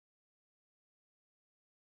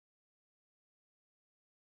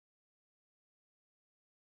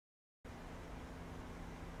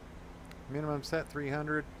Minimum set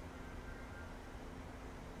 300.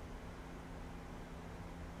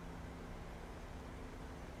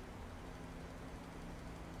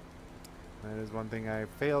 That is one thing I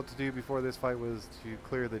failed to do before this fight, was to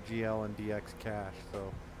clear the GL and DX cache,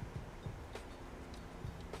 so.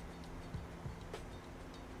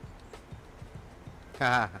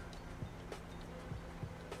 Haha.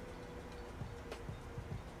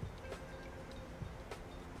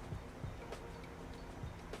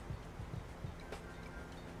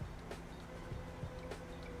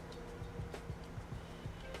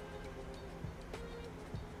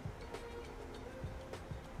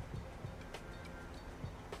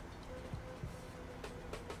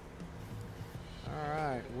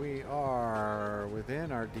 We are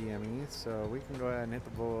within our DME, so we can go ahead and hit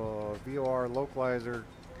the VOR localizer,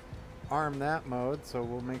 arm that mode. So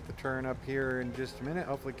we'll make the turn up here in just a minute,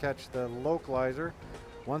 hopefully catch the localizer.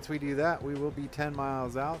 Once we do that, we will be 10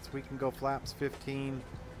 miles out, so we can go flaps 15.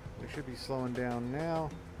 We should be slowing down now,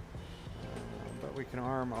 but we can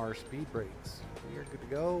arm our speed brakes. We are good to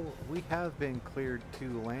go. We have been cleared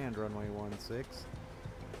to land runway 16,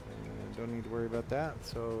 and don't need to worry about that.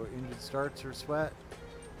 So engine starts are sweat.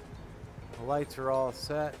 The lights are all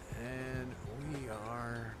set, and we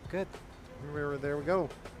are good. There we go.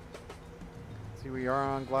 See, we are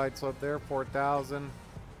on glide slope there, 4,000.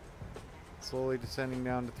 Slowly descending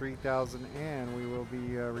down to 3,000, and we will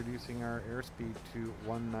be reducing our airspeed to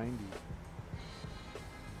 190.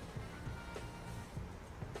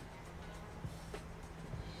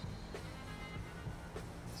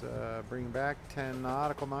 Let's bring back 10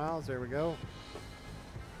 nautical miles. There we go.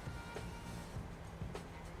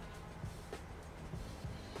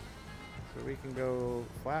 So we can go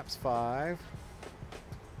flaps 5.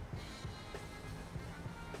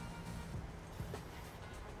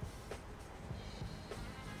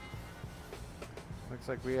 Looks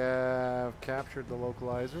like we have captured the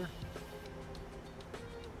localizer.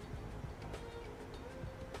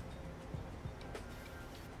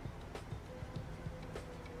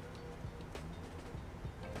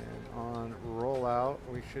 And on rollout,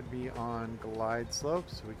 we should be on glide slope,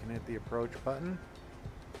 so we can hit the approach button.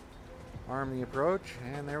 Arm the approach,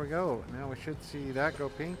 and there we go. Now we should see that go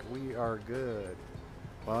pink. We are good.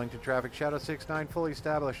 Wellington traffic, Shadow 69 fully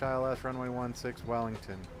established, ILS runway 16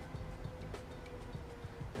 Wellington.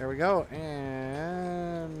 There we go,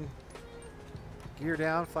 and gear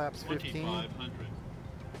down, flaps 15. 2,500.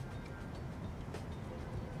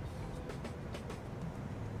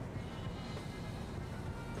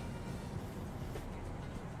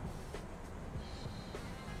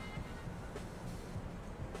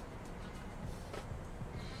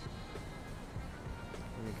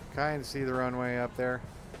 You can kind of see the runway up there.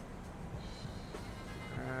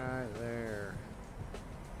 Right there.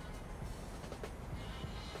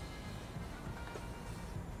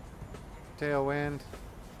 Tailwind.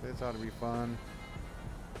 This ought to be fun.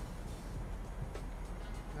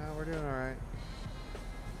 No, we're doing alright.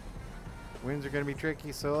 Winds are going to be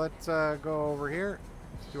tricky, so let's go over here.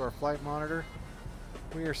 Let's do our flight monitor.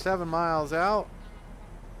 We are 7 miles out.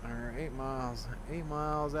 Or 8 miles. 8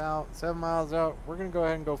 miles out. 7 miles out. We're going to go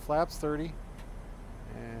ahead and go flaps 30.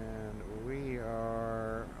 And we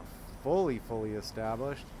are fully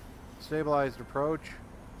established. Stabilized approach.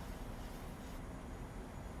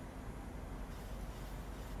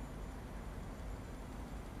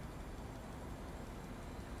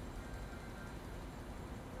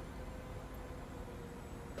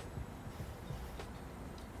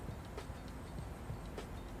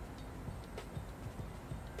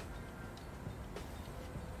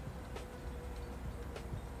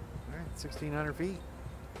 All right, 1,600 feet.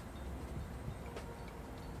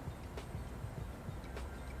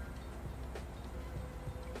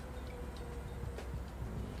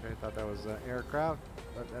 Okay, I thought that was aircraft,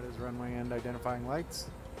 but that is runway end identifying lights.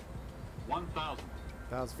 1,000.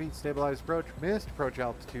 1,000 feet, stabilized approach. Missed approach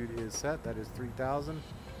altitude is set. That is 3,000.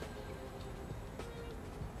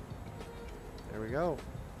 There we go.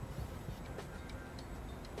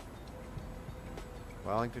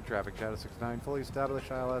 Wellington traffic, Shadow 69 fully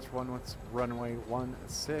established, ILS runway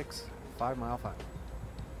 16, 5 mile 5.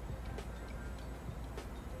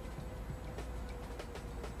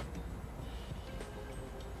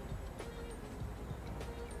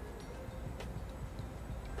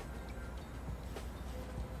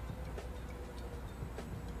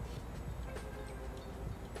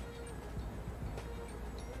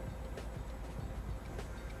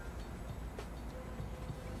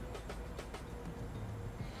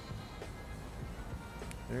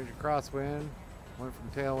 There's your crosswind. Went from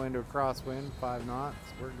tailwind to a crosswind, 5 knots.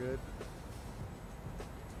 We're good.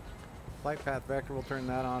 Flight path vector, we'll turn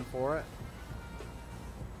that on for it.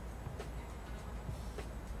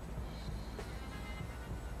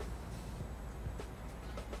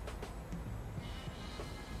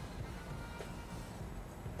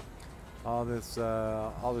 all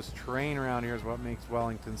this terrain around here is what makes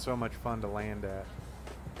Wellington so much fun to land at.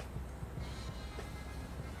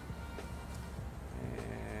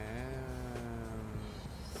 And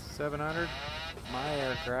 700, my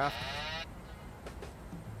aircraft.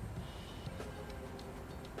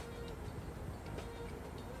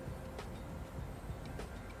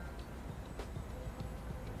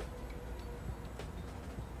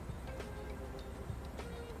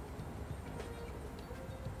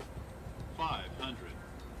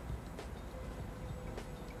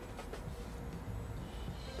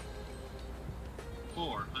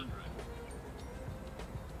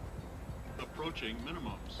 Approaching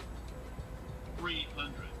minimums.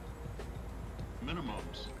 300.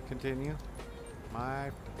 Minimums. Continue.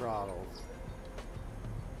 My throttles.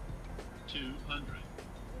 200.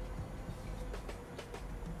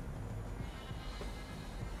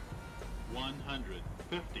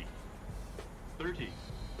 150. 30.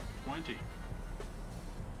 20.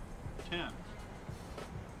 10.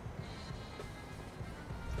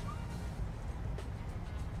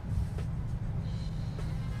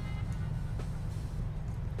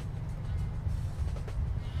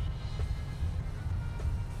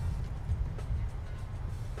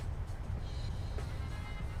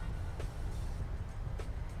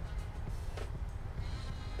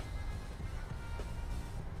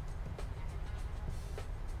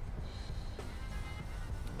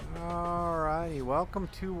 Welcome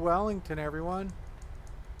to Wellington, everyone.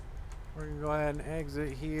 We're going to go ahead and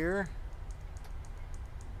exit here.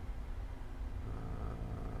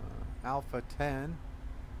 Alpha 10.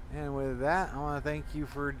 And with that, I want to thank you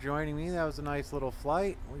for joining me. That was a nice little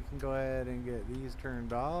flight. We can go ahead and get these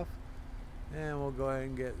turned off. And we'll go ahead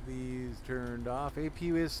and get these turned off.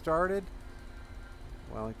 APU is started.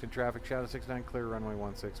 Wellington traffic, Shadow 69, clear runway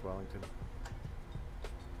 16 Wellington.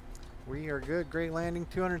 We are good. Great landing.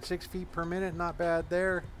 206 feet per minute. Not bad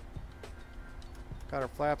there. Got our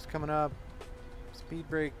flaps coming up. Speed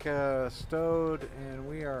brake stowed. And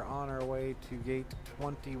we are on our way to gate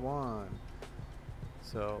 21.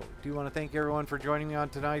 So, do want to thank everyone for joining me on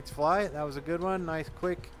tonight's flight. That was a good one. Nice,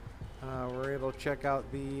 quick. We're able to check out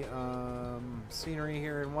the scenery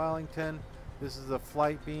here in Wellington. This is a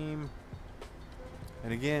flight beam.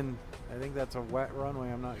 And again, I think that's a wet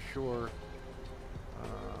runway. I'm not sure.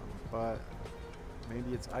 But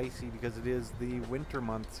maybe it's icy because it is the winter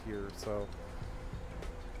months here. So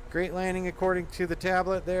great landing according to the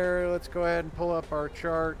tablet there. Let's go ahead and pull up our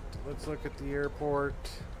chart. Let's look at the airport.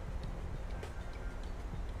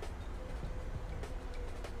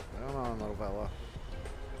 Come on, little fella.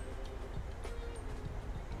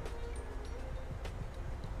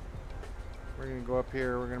 We're going to go up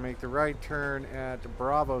here. We're going to make the right turn at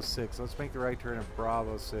Bravo 6. Let's make the right turn at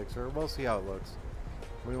Bravo 6, or we'll see how it looks.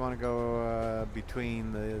 We want to go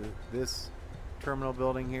between this terminal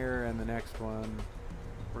building here and the next one.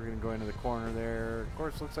 We're going to go into the corner there. Of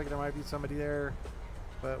course, looks like there might be somebody there,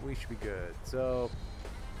 but we should be good. So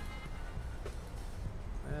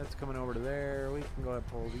that's coming over to there. We can go ahead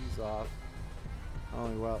and pull these off.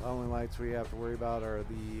 Only lights we have to worry about are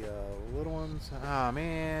the little ones. Ah,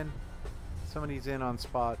 man. Somebody's in on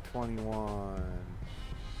spot 21.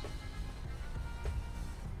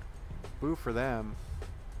 Boo for them.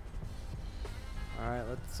 Alright,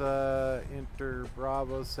 let's enter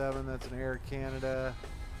Bravo 7. That's an Air Canada.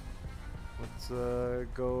 Let's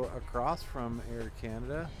go across from Air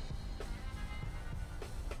Canada.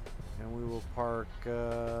 And we will park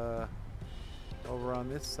over on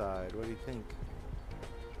this side. What do you think?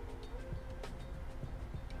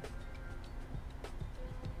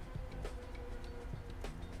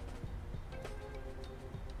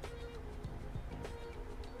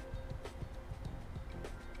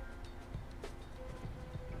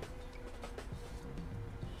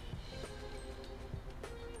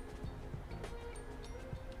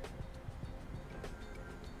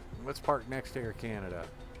 Let's park next to Air Canada.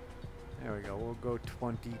 There we go. We'll go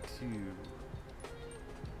 22.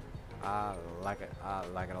 I like it. I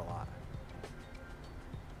like it a lot.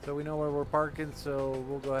 So we know where we're parking, so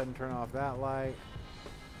we'll go ahead and turn off that light.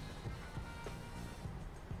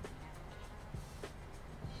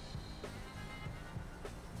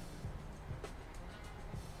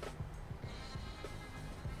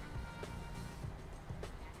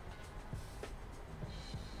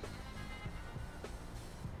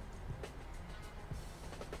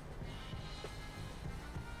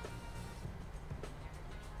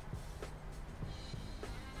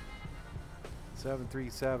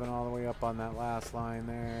 .737 all the way up on that last line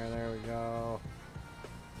there. There we go.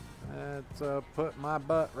 Let's put my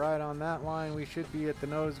butt right on that line. We should be at the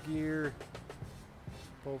nose gear.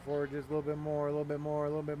 Pull forward just a little bit more, a little bit more, a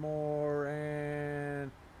little bit more,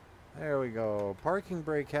 and there we go. Parking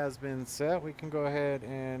brake has been set. We can go ahead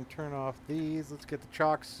and turn off these. Let's get the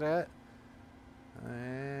chocks set.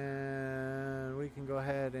 And we can go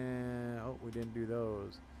ahead and, oh, we didn't do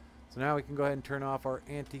those. So now we can go ahead and turn off our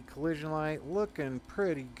anti-collision light. Looking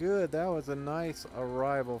pretty good. That was a nice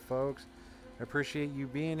arrival, folks. I appreciate you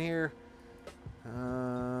being here.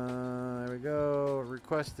 There we go.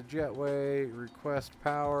 Request the jetway. Request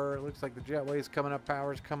power. It looks like the jetway is coming up.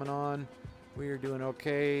 Power's coming on. We are doing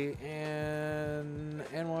okay. And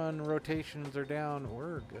N1 rotations are down.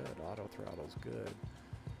 We're good. Auto throttle's good.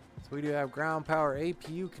 So we do have ground power.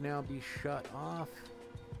 APU can now be shut off.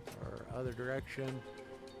 Or other direction.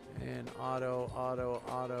 And auto, auto,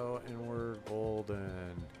 auto. And we're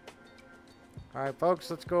golden. Alright folks,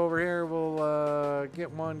 let's go over here. We'll get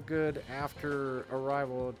one good after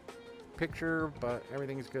arrival picture, but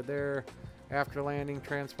everything's good there. After landing,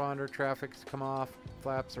 transponder, traffic's come off,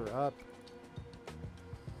 flaps are up.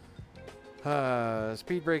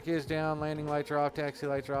 Speed brake is down, landing lights are off, taxi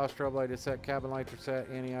lights are off, strobe light is set, cabin lights are set,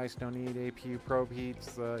 anti-ice no need, APU probe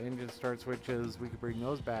heats, engine start switches, we can bring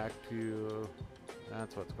those back to,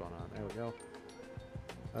 that's what's going on, there we go.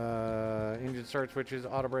 Engine start switches,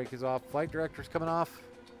 auto brake is off, flight director's coming off.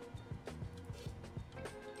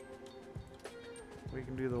 We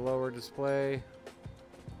can do the lower display.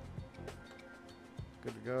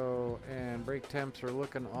 Good to go. And brake temps are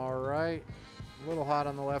looking alright. A little hot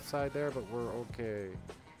on the left side there, but we're okay.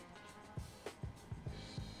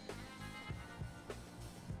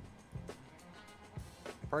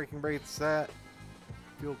 Parking brake set.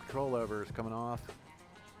 Fuel control lever is coming off.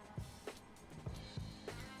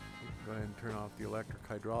 Go ahead and turn off the electric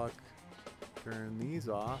hydraulic. Turn these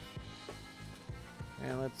off.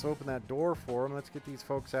 And let's open that door for them. Let's get these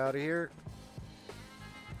folks out of here.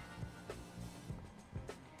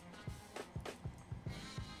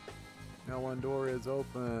 Now one door is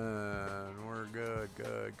open. We're good,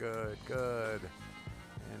 good, good, good.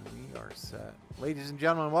 And we are set. Ladies and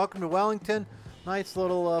gentlemen, welcome to Wellington. Nice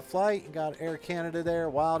little flight. You got Air Canada there.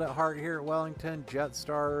 Wild at heart here at Wellington.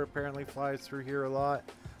 Jetstar apparently flies through here a lot.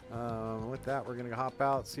 With that, we're going to hop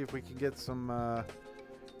out, see if we can get some, ooh,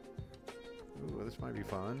 this might be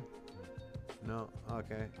fun. No,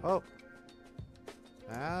 okay. Oh,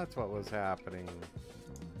 that's what was happening.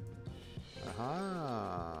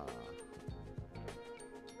 Aha.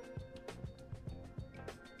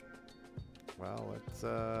 Well, let's,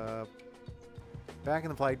 back in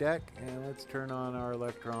the flight deck, and let's turn on our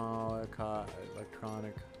electronic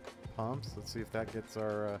pumps. Let's see if that gets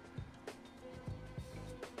our,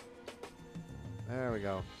 there we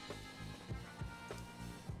go.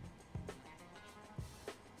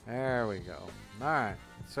 There we go. Alright.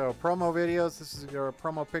 So promo videos. This is our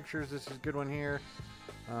promo pictures. This is a good one here.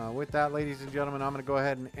 With that, ladies and gentlemen, I'm going to go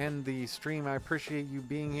ahead and end the stream. I appreciate you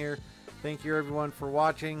being here. Thank you everyone for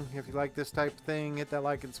watching. If you like this type of thing, hit that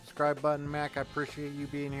like and subscribe button. Mac, I appreciate you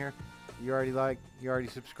being here. You already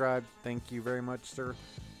subscribed. Thank you very much, sir.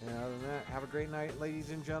 And other than that, have a great night, ladies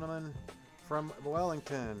and gentlemen, from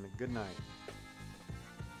Wellington. Good night.